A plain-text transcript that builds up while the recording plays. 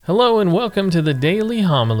Hello and welcome to the Daily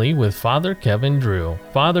Homily with Father Kevin Drew.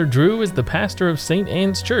 Father Drew is the pastor of St.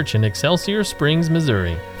 Anne's Church in Excelsior Springs,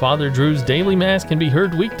 Missouri. Father Drew's daily mass can be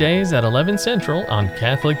heard weekdays at 11 Central on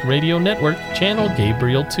Catholic Radio Network, channel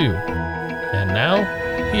Gabriel 2. And now,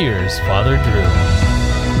 here's Father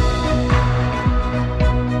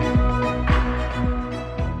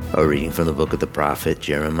Drew. A reading from the book of the prophet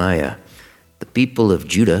Jeremiah. The people of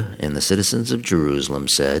Judah and the citizens of Jerusalem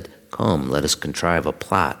said, "Come, let us contrive a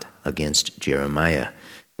plot against Jeremiah.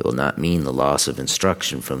 It will not mean the loss of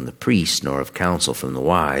instruction from the priest, nor of counsel from the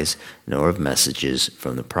wise, nor of messages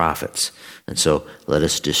from the prophets. And so let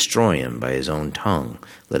us destroy him by his own tongue.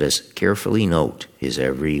 Let us carefully note his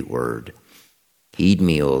every word. Heed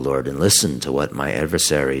me, O Lord, and listen to what my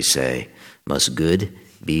adversaries say. Must good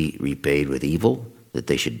be repaid with evil, that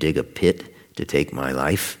they should dig a pit to take my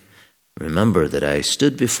life? Remember that I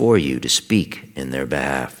stood before you to speak in their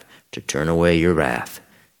behalf, to turn away your wrath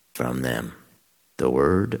from them." The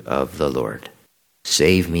word of the Lord.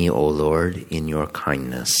 Save me, O Lord, in your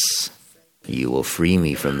kindness. You will free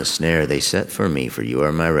me from the snare they set for me, for you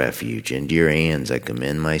are my refuge. Into your hands I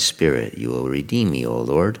commend my spirit. You will redeem me, O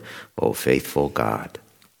Lord, O faithful God.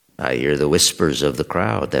 I hear the whispers of the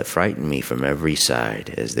crowd that frighten me from every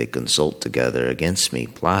side, as they consult together against me,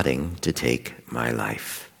 plotting to take my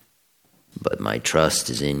life. But my trust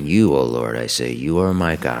is in you, O Lord. I say, you are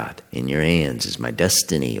my God. In your hands is my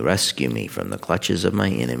destiny. Rescue me from the clutches of my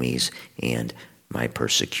enemies and my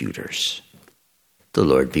persecutors. The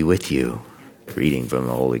Lord be with you. Reading from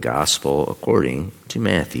the Holy Gospel according to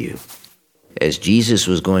Matthew. As Jesus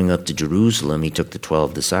was going up to Jerusalem, he took the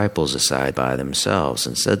 12 disciples aside by themselves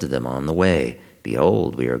and said to them on the way,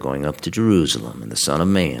 "Behold, we are going up to Jerusalem, and the Son of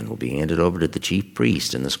Man will be handed over to the chief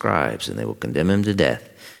priests and the scribes, and they will condemn him to death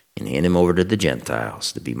and hand him over to the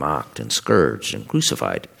Gentiles to be mocked and scourged and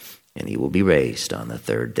crucified, and he will be raised on the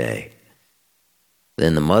third day."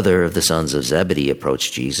 Then the mother of the sons of Zebedee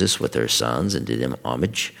approached Jesus with her sons and did him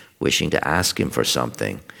homage, wishing to ask him for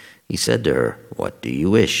something. He said to her, "What do you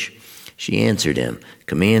wish?" She answered him,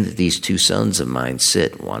 "Command that these 2 sons of mine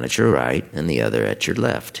sit, one at your right and the other at your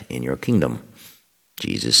left, in your kingdom."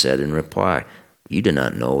 Jesus said in reply, "You do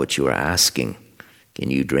not know what you are asking. Can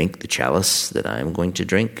you drink the chalice that I am going to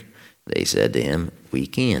drink?" They said to him, "We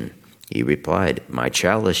can." He replied, "My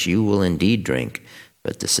chalice you will indeed drink,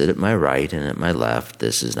 but to sit at my right and at my left,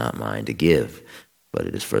 this is not mine to give, but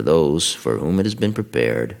it is for those for whom it has been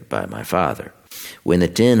prepared by my Father." When the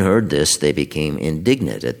 10 heard this, they became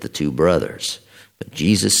indignant at the 2 brothers. But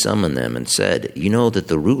Jesus summoned them and said, "You know that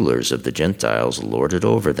the rulers of the Gentiles lord it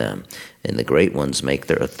over them, and the great ones make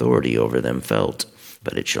their authority over them felt.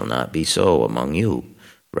 But it shall not be so among you.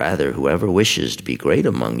 Rather, whoever wishes to be great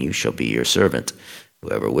among you shall be your servant.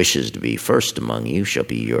 Whoever wishes to be first among you shall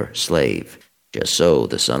be your slave. Just so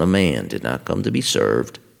the Son of Man did not come to be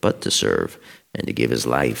served, but to serve, and to give his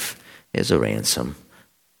life as a ransom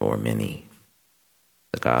for many."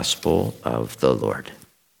 The Gospel of the Lord.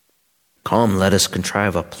 Come, let us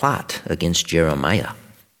contrive a plot against Jeremiah.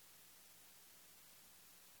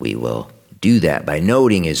 We will do that by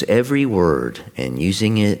noting his every word and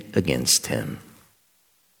using it against him.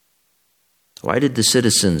 Why did the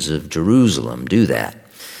citizens of Jerusalem do that?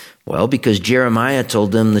 Well, because Jeremiah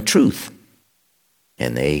told them the truth,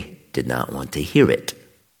 and they did not want to hear it.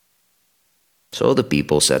 So the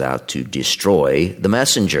people set out to destroy the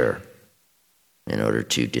messenger in order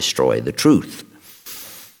to destroy the truth.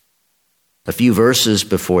 A few verses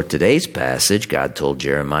before today's passage, God told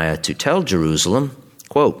Jeremiah to tell Jerusalem,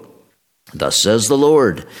 quote, "Thus says the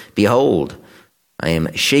Lord, behold, I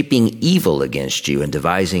am shaping evil against you and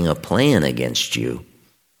devising a plan against you.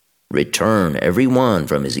 Return every one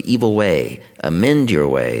from his evil way, amend your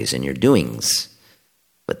ways and your doings."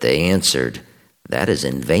 But they answered, "That is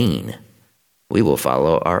in vain. We will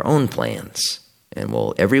follow our own plans, and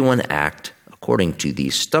will everyone act according to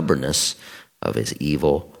the stubbornness of his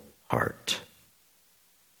evil heart."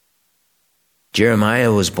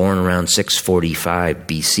 Jeremiah was born around 645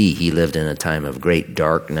 BC. He lived in a time of great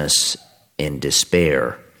darkness and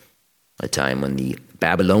despair, a time when the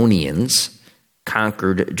Babylonians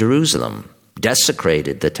conquered Jerusalem,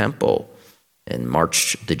 desecrated the temple, and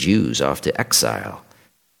marched the Jews off to exile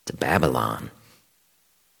to Babylon.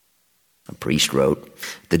 A priest wrote,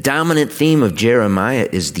 "The dominant theme of Jeremiah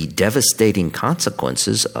is the devastating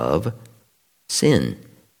consequences of sin.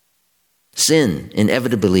 Sin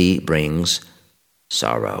inevitably brings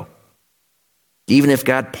sorrow. Even if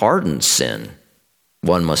God pardons sin,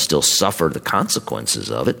 one must still suffer the consequences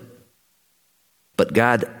of it. But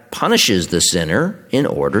God punishes the sinner in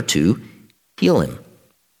order to heal him,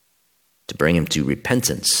 to bring him to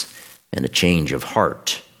repentance and a change of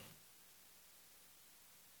heart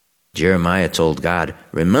Jeremiah told God,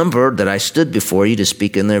 "Remember that I stood before you to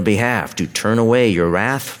speak in their behalf, to turn away your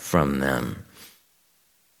wrath from them."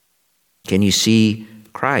 Can you see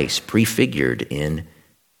Christ prefigured in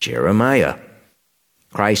Jeremiah?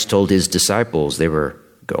 Christ told his disciples they were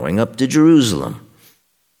going up to Jerusalem,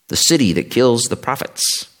 the city that kills the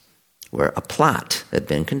prophets, where a plot had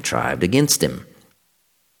been contrived against him.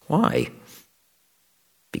 Why?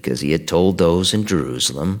 Because he had told those in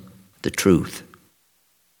Jerusalem the truth,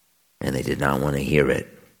 and they did not want to hear it.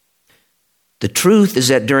 The truth is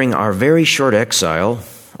that during our very short exile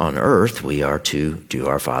on earth, we are to do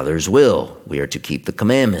our Father's will. We are to keep the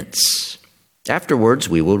commandments. Afterwards,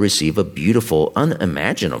 we will receive a beautiful,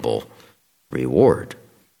 unimaginable reward.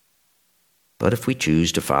 But if we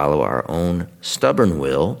choose to follow our own stubborn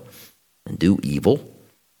will and do evil,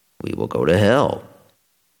 we will go to hell,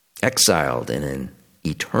 exiled in an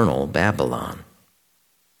eternal Babylon.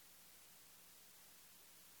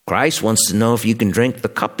 Christ wants to know if you can drink the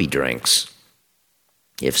cup he drinks.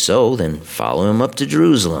 If so, then follow him up to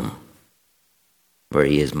Jerusalem, where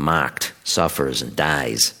he is mocked, suffers, and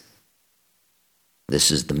dies.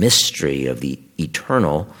 This is the mystery of the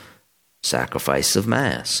eternal sacrifice of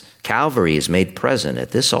Mass. Calvary is made present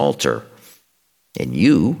at this altar, and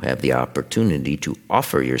you have the opportunity to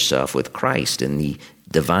offer yourself with Christ in the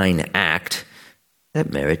divine act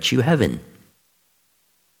that merits you heaven.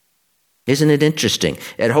 Isn't it interesting?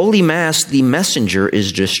 At Holy Mass, the messenger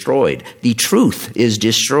is destroyed. The truth is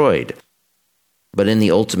destroyed. But in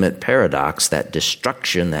the ultimate paradox, that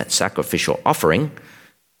destruction, that sacrificial offering,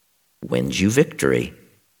 wins you victory.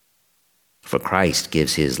 For Christ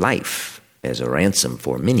gives his life as a ransom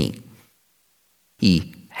for many.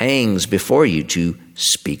 He hangs before you to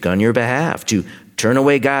speak on your behalf, to turn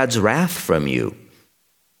away God's wrath from you.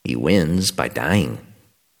 He wins by dying.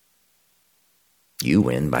 You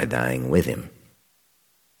win by dying with him.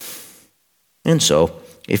 And so,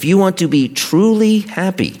 if you want to be truly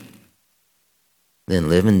happy, then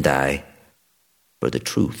live and die for the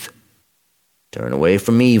truth. Turn away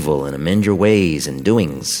from evil and amend your ways and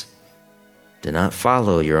doings. Do not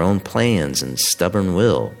follow your own plans and stubborn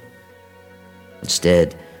will.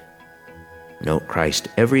 Instead, note Christ's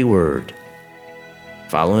every word,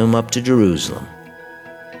 follow him up to Jerusalem,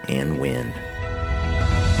 and win.